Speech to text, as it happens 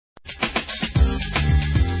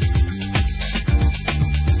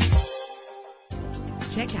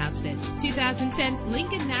Check out this 2010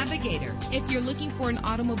 Lincoln Navigator. If you're looking for an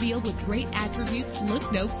automobile with great attributes,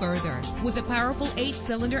 look no further. With a powerful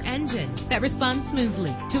 8-cylinder engine that responds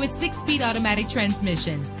smoothly to its 6-speed automatic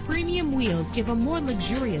transmission, premium wheels give a more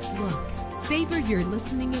luxurious look. Savor your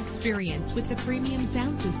listening experience with the premium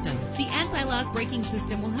sound system. The anti-lock braking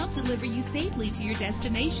system will help deliver you safely to your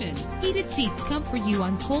destination. Heated seats comfort you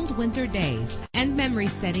on cold winter days, and memory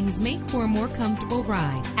settings make for a more comfortable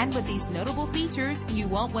ride. And with these notable features, you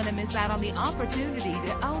won't want to miss out on the opportunity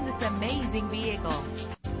to own this amazing vehicle.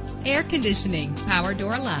 Air conditioning, power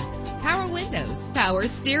door locks, power windows, power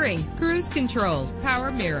steering, cruise control,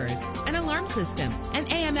 power mirrors, an alarm system, an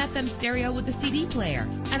AM/FM stereo with a CD player,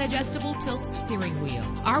 an adjustable tilt steering wheel.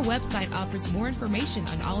 Our website offers more information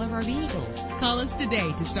on all of our vehicles. Call us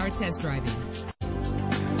today to start test driving.